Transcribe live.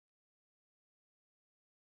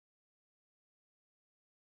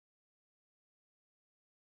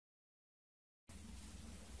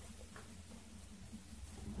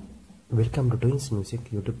Welcome to TwinsMusic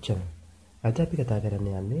YouTube channel. අද අපි කතා කරන්න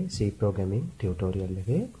යන්නේ C programming tutorial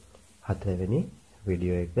එකේ 4 වෙනි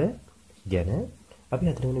වීඩියෝ එක ගැන. අපි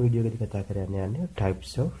 4 වෙනි වීඩියෝ එකේදී කතා කරන්න යන්නේ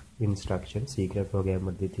types of instruction C program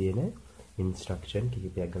වලදී තියෙන instruction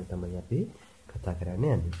කිහිපයක් ගැන තමයි අපි කතා කරන්න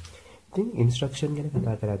යන්නේ. ඉතින් instruction ගැන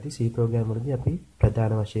කතා කරද්දී C program වලදී අපි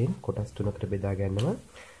ප්‍රධාන වශයෙන් කොටස් තුනකට බෙදා ගන්නවා.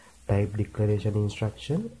 Type declaration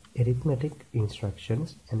instruction, arithmetic instructions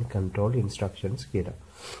and control instructions කියලා.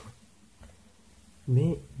 මේ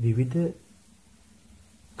විවිධ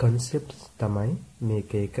concepts තමයි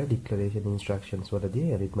මේක එක declaration instructions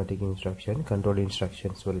වලදී arithmetic instruction control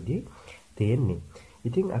instructions වලදී තියෙන්නේ.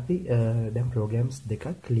 ඉතින් අපි දැන් programs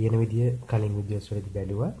දෙකක් ලියන විදිය කලින් videos වලදී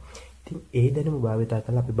බැලුවා. ඉතින් ඒ දැනුම භාවිත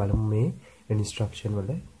කරලා අපි බලමු මේ instruction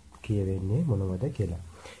වල කියවෙන්නේ මොනවද කියලා.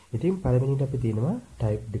 ඉතින් පළවෙනිට අපි තියෙනවා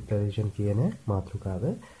type declaration කියන මාතෘකාව.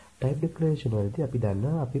 type declaration වලදී අපි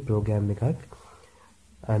දන්නවා අපි program එකක්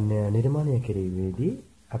නිර්මාණය කිරීමේදී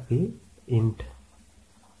අපි int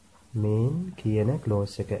main කියන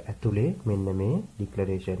clause එක ඇතුලේ මෙන්න මේ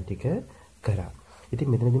declaration ටික කරා.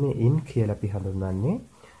 ඉතින් මෙතනදී මේ int කියලා අපි හඳුන්වන්නේ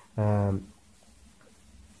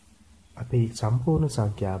අපේ සම්පූර්ණ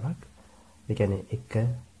සංඛ්‍යාවක්, ඒ කියන්නේ 1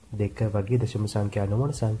 2 වගේ දශම සංඛ්‍යා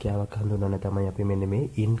නොවන සංඛ්‍යාවක් හඳුන්වන තමයි අපි මෙන්න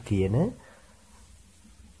මේ int කියන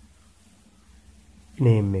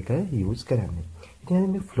name එක use කරන්නේ.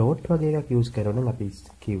 ඉතින් මේ float වගේ එකක් use කරනවා නම් අපි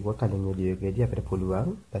කිව්වා කලින් වීඩියෝ එකේදී අපිට පුළුවන්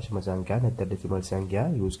දශම සංඛ්‍යා නැත්නම් decimal සංඛ්‍යා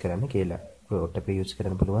use කරන්න කියලා. float එක use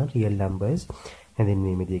කරන්න පුළුවන් real numbers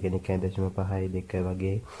හැඳින්වීමේදී කියන්නේ 1.5 2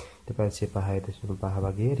 වගේ ඊට පස්සේ 5.5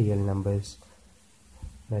 වගේ real numbers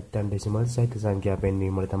නැත්නම් decimal සහිත සංඛ්‍යා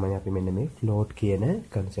පෙන්වීම වල තමයි අපි මෙන්න මේ float කියන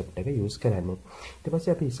concept එක use කරන්නේ. ඊට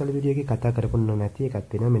පස්සේ අපි ඉස්සෙල් වීඩියෝ එකේ කතා කරපු නැති එකක්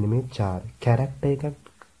තියෙනවා මෙන්න මේ char. character එකක්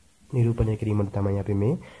නිරූපණය කිරීමට තමයි අපි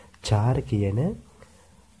මේ char කියන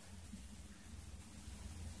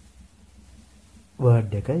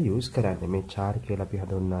word එක use කරන්නේ. මේ char කියලා අපි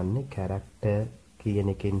හඳුන්වන්නේ character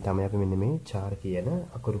කියන එකෙන් තමයි අපි මෙන්න මේ char කියන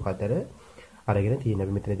අකුරු හතර අරගෙන තියෙනවා.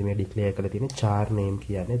 අපි මෙතනදී මේ declare කරලා තියෙන char name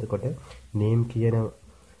කියන්නේ. එතකොට name කියන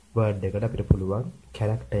word එකට අපිට පුළුවන්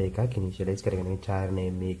character එකක් initialize කරගන්න. මේ char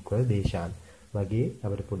name equal දේශාන් වගේ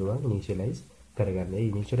අපිට පුළුවන් initialize කරගන්න. ඒ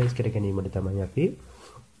initialize කර ගැනීමට තමයි අපි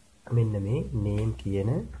මෙන්න මේ name කියන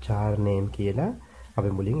char name කියලා අපි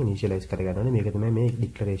මුලින් initialize කරගන්න ඕනේ. මේක තමයි මේ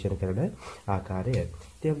declaration කරන ආකාරය.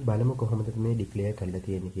 ඉතින් අපි බලමු කොහොමද මේ declare කරලා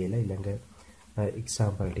තියෙන්නේ කියලා ඊළඟ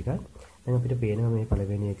example ටිකක්. දැන් අපිට පේනවා මේ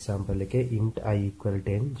පළවෙනි example එකේ int I equal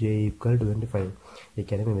 10 j equal 25. ඒ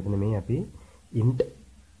කියන්නේ මෙතන මේ අපි int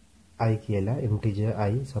I කියලා integer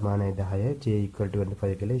I සමානයි 10 j equal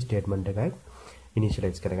 25 කියලා statement එකක්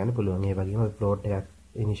initialize කරගන්න පුළුවන්. ඒ වගේම float එකක්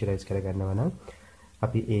initialize කරගන්නවා නම්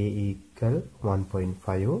අපි a equal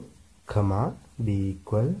 1.5 comma b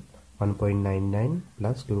equal 1.99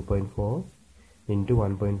 plus 2.4 into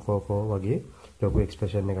 1.44 වගේ ලොකු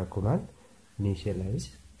expression එකක් උනත් initialize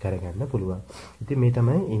කරගන්න පුළුවන්. ඉතින් මේ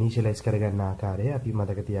තමයි initialize කරගන්න ආකාරය. අපි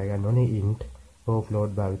මතක තියාගන්න ඕනේ int or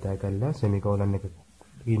float භාවිත කරලා semicolon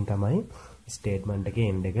එකකින් තමයි statement එකේ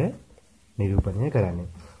end එක නිරූපණය කරන්නේ.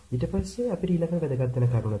 ඊට පස්සේ අපිට ඊළඟ වැදගත්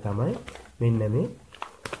වෙන කරුණ තමයි මෙන්න මේ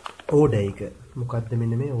order එක. මොකද්ද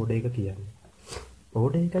මෙන්න මේ order එක කියන්නේ?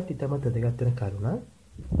 order එකත් ඉතාමත් වැදගත් වෙන කරුණක්.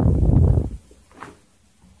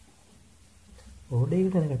 order එක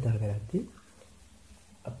ගැන කතා කරද්දී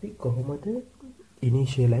අපි කොහොමද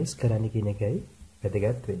initialize කරන්න කියන එකයි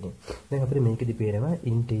වැදගත් වෙන්නේ. දැන් අපිට මේකෙදි පේනවා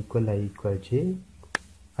int equal I equal j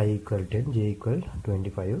I equal 10 j equal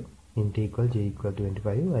 25 int equal j equal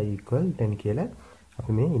 25 I equal 10 කියලා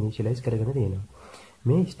අපි මේ initialize කරගෙන තියෙනවා.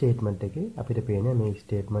 මේ ස්ටේට්මන්ට් එකේ අපිට පේන්නේ මේ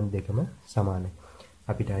ස්ටේට්මන්ට් දෙකම සමානයි.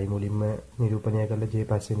 අපිට I මුලින්ම නිරූපණය කරලා j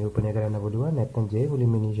පස්සේ නිරූපණය කරන්න පුළුවන්. නැත්නම් j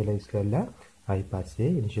මුලින්ම initialize කරලා I පස්සේ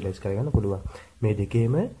initialize කරගන්න පුළුවන්. මේ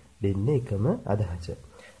දෙකේම දෙන්නේ එකම අදහස.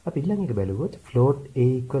 අපි ඊළඟ එක බැලුවොත් float a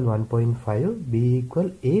equal 1.5 b equal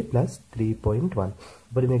a plus 3.1.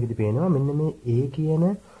 අපිට මේකෙදි පේනවා මෙන්න මේ a කියන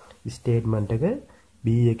ස්ටේට්මන්ට් එක b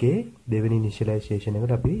එකේ දෙවෙනි initialization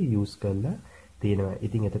එකට අපි use කරලා තියෙනවා.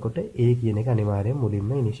 ඉතින් එතකොට a කියන එක අනිවාර්යෙන්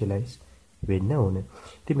මුලින්ම initialize වෙන්න ඕන.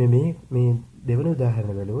 ඉතින් මේ දෙවෙනි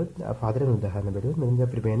උදාහරණ බලුවොත් හතරවෙනි උදාහරණ බලුවොත් මෙතන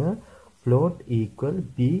අපිට පේනවා float equal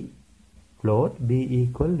b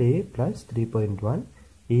equal a plus 3.1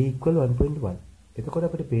 a equal 1.1. එතකොට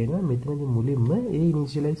අපිට පේනවා මෙතනදී මුලින්ම a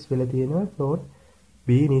initialize වෙලා තියෙනවා float b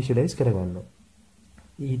initialize කරගන්න.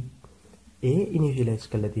 a initialize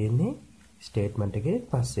කරලා තියෙන්නේ statement එකේ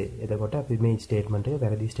පස්සේ. එතකොට අපි මේ statement එක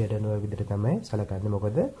වැරදි statement වල විදිහට තමයි සලකන්නේ.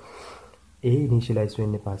 මොකද a initialize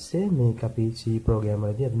වෙන්නේ පස්සේ මේක අපි C program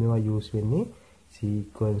වලදී අපි මේවා use වෙන්නේ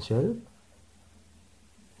sequential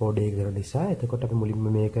order එක කරන නිසා. එතකොට අපි මුලින්ම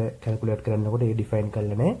මේක calculate කරනකොට a define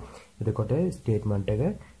කරලා නැහැ. එතකොට ස්ටේට්මන්ට් එක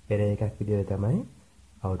error එකක් විදිහට තමයි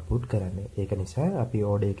output කරන්නේ. ඒක නිසා අපි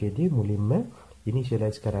order එකේදී මුලින්ම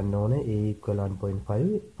initialize කරන්න ඕන a equal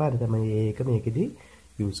 1.5 පාර තමයි a එක මේකෙදී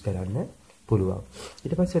use කරන්න පුළුවන්.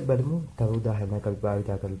 ඊට පස්සේ බලමු තව උදාහරණයක් අපි භාවිත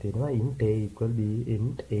කරලා තියෙනවා int a equal b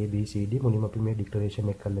int a b c d මුලින්ම අපි මේ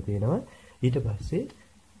declaration එක කරලා තියෙනවා. ඊට පස්සේ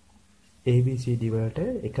a b c d වලට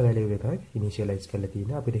එක value එකක් initialize කරලා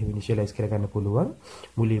තියෙනවා. අපිට එහෙම initialize කරගන්න පුළුවන්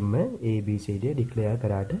මුලින්ම a b c d declare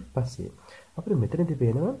කරාට පස්සේ. අපිට මෙතනදී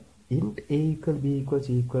පේනවා int a equal b equal c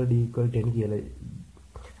equal d equal 10 කියලා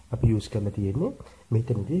අපි use කරලා තියෙන්නේ.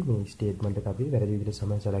 මෙතනදී මේ statement එක අපි වැරදි විදිහට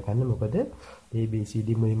සමහර සලකන්න. මොකද a b c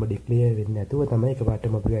d මුලින්ම declare වෙන්නේ නැතුව තමයි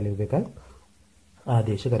එකපාරටම අපි value එකක්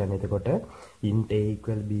ආදේශ කරන්නේ. එතකොට int a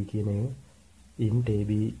equal b කියන එක int a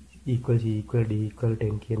b equal c equal d equal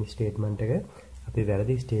 10 කියන statement එක අපි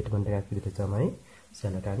වැරදි statement එකක් විදිහට තමයි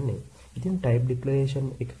සලකන්නේ. ඉතින් type declaration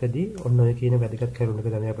එකකදී ඔන්න ඔය කියන වැදගත් කරුණක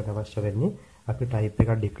තමයි අපිට අවශ්‍ය වෙන්නේ. අපි type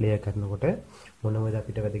එකක් declare කරනකොට මොනවද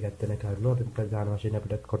අපිට වැදගත් වෙන කරුණු? අපි ප්‍රධාන වශයෙන්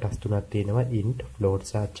අපිට කොටස් තුනක් තියෙනවා int, float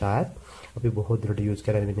සහ char. අපි බොහෝ දුරට use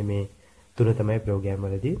කරන්නේ මේ තුන තමයි program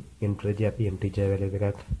වලදී. int වලදී අපි integer value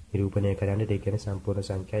එකක් නිරූපණය කරන්නේ. ඒ කියන්නේ සම්පූර්ණ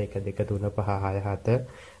සංඛ්‍යා 1 2 3 5 6 7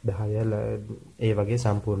 10 ඒ වගේ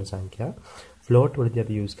සම්පූර්ණ සංඛ්‍යා. float වලදී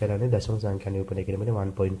අපි use කරන්නේ දශම සංඛ්‍යා නිරූපණය කිරීමේ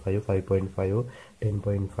 1.5 5.5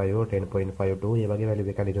 10.5 10.52 ඒ වගේ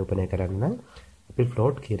value එකක් නිරූපණය කරන්න අපි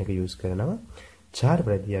float කියන එක use කරනවා. char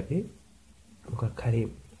වලදී අපි මොකක් හරි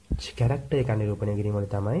character එකක් නිරූපණය කිරීම වල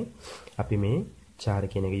තමයි අපි මේ char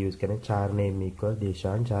කියන එක use කරන්නේ. char name equal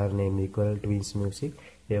deshan, char name equal TwinsMusic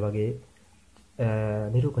ඒ වගේ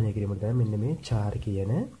නිරූපණය කිරීම තමයි මෙන්න මේ char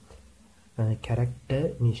කියන character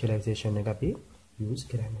initialization එක අපි use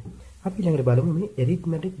කරන්නේ. අපි ළඟට බලමු මේ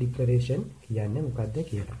arithmetic declaration කියන්නේ මොකක්ද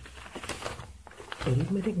කියලා.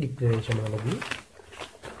 arithmetic declaration වලදී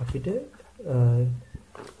අපිට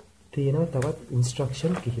තියෙනවා තවත්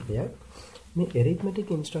instruction කිහිපයක්. මේ arithmetic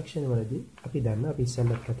instruction වලදී අපි දන්නවා අපි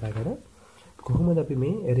ඉස්සෙල්ලා කතා කරා කොහොමද අපි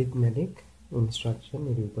මේ arithmetic instruction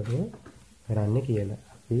නිරූපණය කරන්නේ කියලා.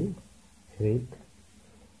 අපි arithmetic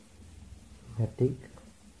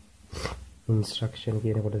instruction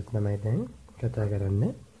කියන කොටස තමයි දැන් කතා කරන්න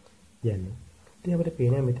යන්නේ. ඉතින් අපිට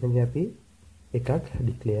පේනවා මෙතනදී අපි එකක්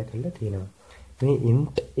declare කරලා තියෙනවා. මේ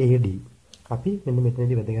int ad අපි මෙන්න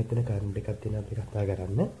මෙතනදී වැදගත් වෙන කාරණා දෙකක් තියෙනවා අපි කතා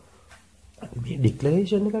කරන්න. අපි මේ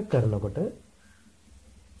declaration එකක් කරනකොට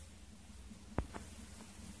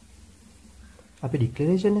අපි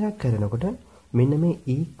declaration එකක් කරනකොට මෙන්න මේ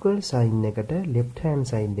equal sign එකට left hand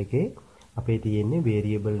side එකේ අපේ තියෙන්නේ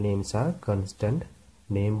variable name සහ constant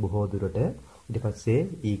name බොහෝ දුරට. ඊට පස්සේ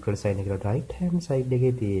equal sign එකට right hand side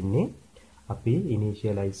එකේ තියෙන්නේ අපි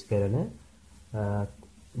initialize කරන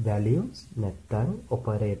values නැත්නම්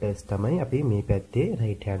operators තමයි අපි මේ පැත්තේ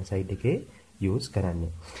right hand side එකේ use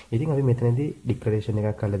කරන්නේ. ඉතින් අපි මෙතනදී declaration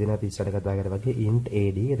එකක් කරලා දෙනවා අපි ඉස්සර කතා කරා වගේ int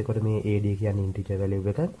ad. එතකොට මේ ad කියන්නේ integer value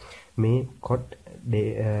එකක්. මේ cot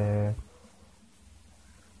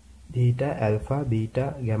theta alpha beta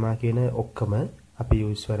gamma කියන ඔක්කොම අපි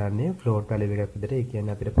use කරන්නේ float value එකක් විදිහට. ඒ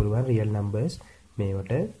කියන්නේ අපිට පුළුවන් real numbers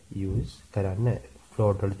මේවට use කරන්න.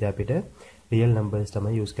 float වලදී අපිට real numbers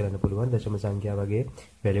තමයි use කරන්න පුළුවන්. දශම සංඛ්‍යා වගේ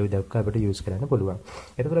value දක්වා අපිට use කරන්න පුළුවන්.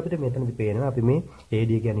 එතකොට අපිට මෙතනදී පේනවා අපි මේ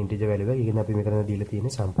ad කියන්නේ integer value එක. ඒ කියන්නේ අපි මෙතන දීලා තියෙන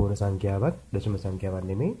සම්පූර්ණ සංඛ්‍යාවක් දශම සංඛ්‍යාවක්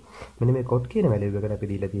නෙමෙයි. මෙන්න මේ cot කියන value එකට අපි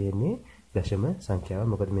දීලා තියෙන්නේ දශම සංඛ්‍යාව.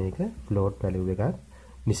 මොකද මේක float value එකක්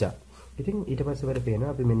නිසා. ඉතින් ඊට පස්සේ අපිට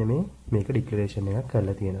පේනවා අපි මෙන්න මේක declaration එකක්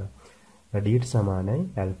කරලා තියෙනවා. d ට සමානයි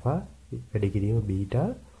alpha වැඩි කිරීම beta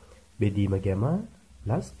බෙදීම gamma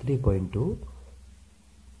plus 3.2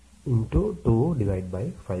 into 2 divided by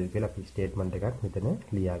 5 කියලා අපි statement එකක් මෙතන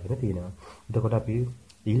ලියාගෙන තියෙනවා. එතකොට අපි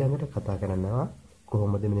ඊළඟට කතා කරනවා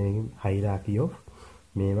කොහොමද මේ hierarchy of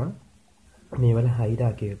මේවල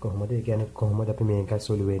hierarchy කොහොමද? ඒ කියන්නේ කොහොමද අපි මේක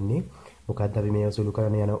සුළු වෙන්නේ? මොකද්ද අපි මේව සුළු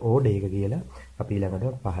කරන්න යන order එක කියලා අපි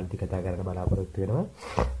ඊළඟට පහළදී කතා කරන්න බලාපොරොත්තු වෙනවා.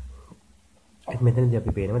 මෙතනදී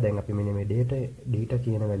අපි පේනවා දැන් අපි මෙන්න මේ data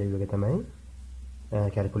කියන value එක තමයි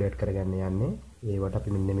calculate කරගන්න යන්නේ. ඒවට අපි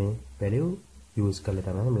මෙන්න මේ value use කරලා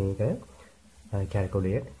තමයි මේක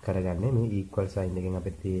calculate කරගන්නේ. මේ equal sign එකෙන්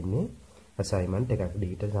අපිට තියෙන්නේ assignment එකක්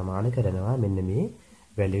data සමාන කරනවා මෙන්න මේ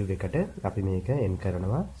value එකට අපි මේක end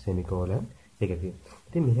කරනවා semicolon එකකින්.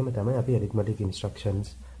 ඉතින් මෙහෙම තමයි අපි arithmetic instructions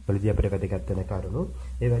වලදී අපිට වැදගත් වෙන කරුණු.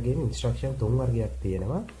 ඒ වගේම instruction තුන් වර්ගයක්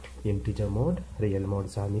තියෙනවා. integer mode, real mode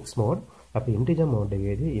සහ mixed mode. අපි integer mode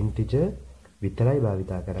එකේදී integer විතරයි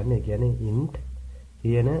භාවිතා කරන්නේ. ඒ කියන්නේ int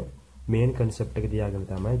කියන main concept එක තියාගෙන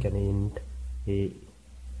තමයි කියන්නේ int a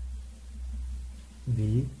b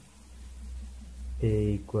a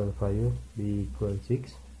equal 5 b equal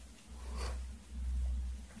 6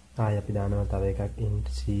 ආය අපි දානවා තව එකක් int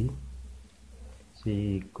c c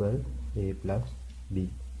equal a plus b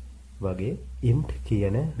වගේ int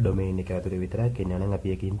කියන domain එක ඇතුලේ විතරක් ඉන්නවා නම් අපි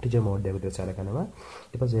ඒක integer mode එකකට සලකනවා.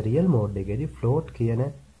 ඊට පස්සේ real mode එකේදී float කියන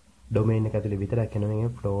domain එක ඇතුලේ විතරක් ඉන්නවා.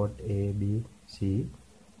 float a b c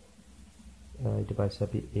ඊට පස්සේ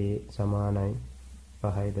අපි a සමානයි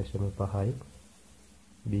 5.5යි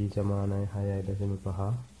b සමානයි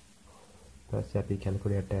 6.5 ඊපස්සේ අපි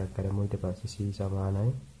calculator එකක් කරමු. ඊට පස්සේ c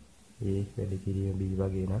සමානයි a වැඩි කිරීම b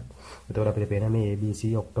වගේ නක්. එතකොට අපිට පේනවා මේ a b c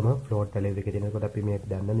ඔක්කොම float value එකේ තියෙනකොට අපි මේක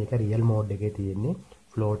දන්න මේක real mode එකේ තියෙන්නේ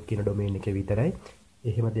float කියන domain එකේ විතරයි.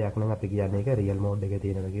 එහෙම දෙයක් නම් අපි කියන්නේ ඒක real mode එකේ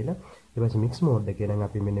තියෙනවා කියලා. ඊට පස්සේ mix mode එකේ නම්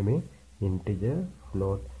අපි මෙන්න මේ integer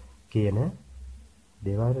float කියන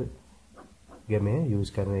දේවල් ගමේ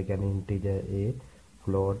use කරන එක කියන්නේ integer a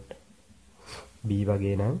float b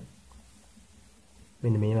වගේ නම්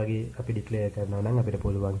මෙන්න මේ වගේ අපි declare කරනවා නම් අපිට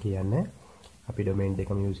පුළුවන් කියන්නේ අපි domain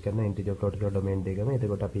දෙකම use කරන integer float කියලා domain දෙකම.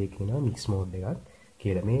 එතකොට අපි ඒක කියනවා mix mode එකක්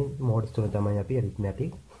කියලා. මේ modes තුන තමයි අපි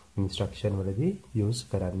arithmetic instruction වලදී use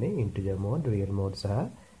කරන්නේ integer mode, real mode සහ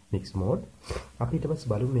mix mode. අපි ඊට පස්සේ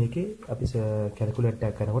බලමු මේකේ අපි calculator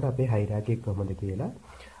එකක් කරනකොට අපේ hierarchy එක කොහොමද කියලා.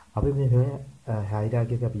 අපි මේ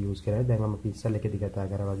hierarchy එක අපි use කරලා දැන් අපි ඉස්සල් එකේදී කතා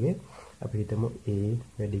කරා වගේ අපි හිතමු a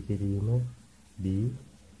වැඩි කිරීම b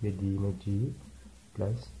බෙදීම g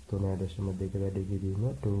plus 3.2 වැඩි කිරීම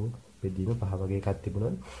 2 බෙදීම 5 වගේ එකක්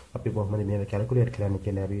තිබුණොත් අපි කොහොමද මේක calculate කරන්න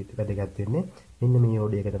කියලා අපි වැදගත් වෙන්නේ. මෙන්න මේ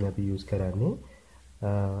order එක තමයි අපි use කරන්නේ.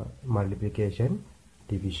 multiplication,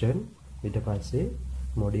 division, ඊට පස්සේ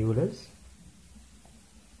modulus,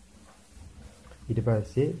 ඊට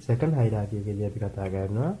පස්සේ second hierarchy එකේදී අපි කතා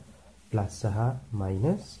කරනවා plus සහ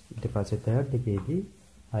minus. ඊට පස්සේ third එකේදී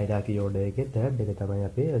hierarchy order එකේ third එක තමයි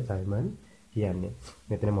අපේ assignment කියන්නේ.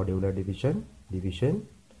 මෙතන modular division,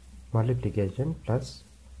 multiplication, plus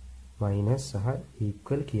minus සහ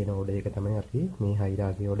equal කියන order එක තමයි අපි මේ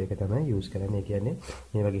hierarchy order එක තමයි use කරන්නේ. ඒ කියන්නේ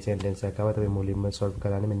මේ වගේ sentence එකක් ආවම අපි මුලින්ම solve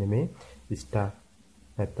කරන්නේ මෙන්න මේ star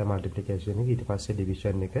නැත්නම් multiplication එක, ඊට පස්සේ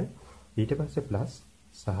division එක, ඊට පස්සේ plus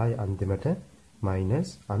සහ අන්තිමට minus,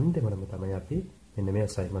 අන්තිමටම තමයි අපි මෙන්න මේ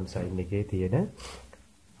assignment sign එකේ තියෙන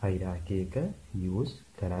hierarchy එක use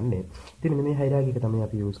කරන්නේ. ඉතින් මෙන්න මේ hierarchy එක තමයි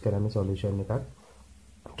අපි use කරන්නේ solution එකක්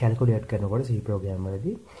calculate කරනකොට C program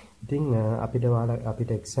වලදී. ඉතින්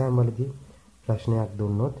අපිට exam වලදී ප්‍රශ්නයක්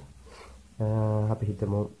දුන්නොත් අපි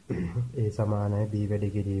හිතමු a සමානයි b වැඩි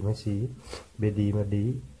කිරීම c බෙදීම d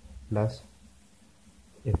plus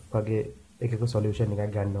f වගේ එකක solution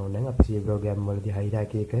එකක් ගන්න ඕන නම් අපි C program වලදී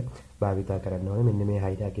hierarchy එක භාවිත කරන්න ඕනේ. මෙන්න මේ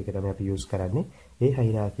hierarchy එක තමයි අපි use කරන්නේ. ඒ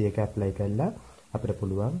hierarchy එක apply කරලා අපිට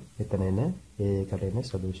පුළුවන් එතන එන ඒකට එන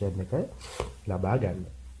solution එක ලබා ගන්න.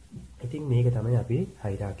 ඉතින් මේක තමයි අපි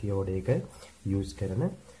hierarchy order එක use කරන.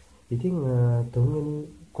 ඉතින් තුන්වෙනි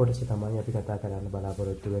කොටස තමයි අපි කතා කරන්න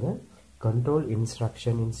බලාපොරොත්තු වෙන control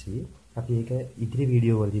instruction in C. අපි ඒක ඉදිරි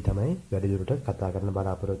වීඩියෝ වලදී තමයි වැඩිදුරටත් කතා කරන්න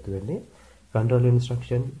බලාපොරොත්තු වෙන්නේ. control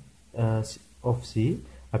instruction of C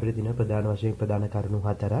අපිට තියෙන ප්‍රධාන වශයෙන් ප්‍රධාන කරුණු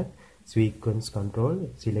හතරක්: sequence control,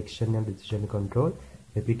 selection and decision control,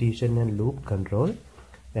 repetition and loop control,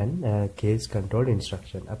 and case control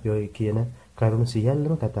instruction. අපි ඔය කියන කරුණු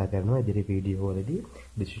සියල්ලම කතා කරනවා ඉදිරි වීඩියෝ වලදී,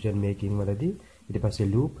 decision making වලදී, ඊට පස්සේ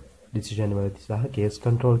loop decision වලදී සහ case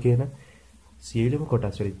control කියන සියලුම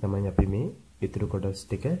කොටස් වලින් තමයි අපි මේ ඉතුරු කොටස්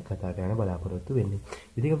ටික කතා කරන්න බලාපොරොත්තු වෙන්නේ.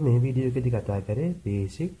 ඉතින් අපි මේ වීඩියෝ එකේදී කතා කරේ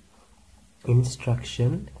basic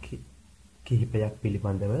instruction කිහිපයක්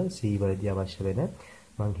පිළිබඳව C වලදී අවශ්‍ය වෙන.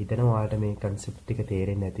 මම හිතනවා ඔයාලට මේ concept ටික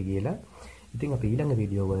තේරෙන්නේ නැති කියලා. ඉතින් අපි ඊළඟ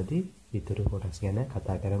වීඩියෝ වලදී ඊටු කොටස් ගැන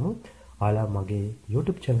කතා කරමු. ඔයාලා මගේ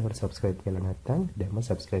YouTube channel එකට subscribe කරලා නැත්නම් දැන්ම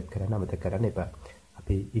subscribe කරන්න අමතක කරන්න එපා.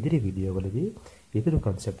 අපි ඉදිරි වීඩියෝ වලදී ඊටු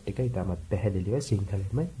concept ටික ඉතාමත් පැහැදිලිව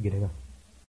සිංහලෙන්ම ඉගෙන ගමු.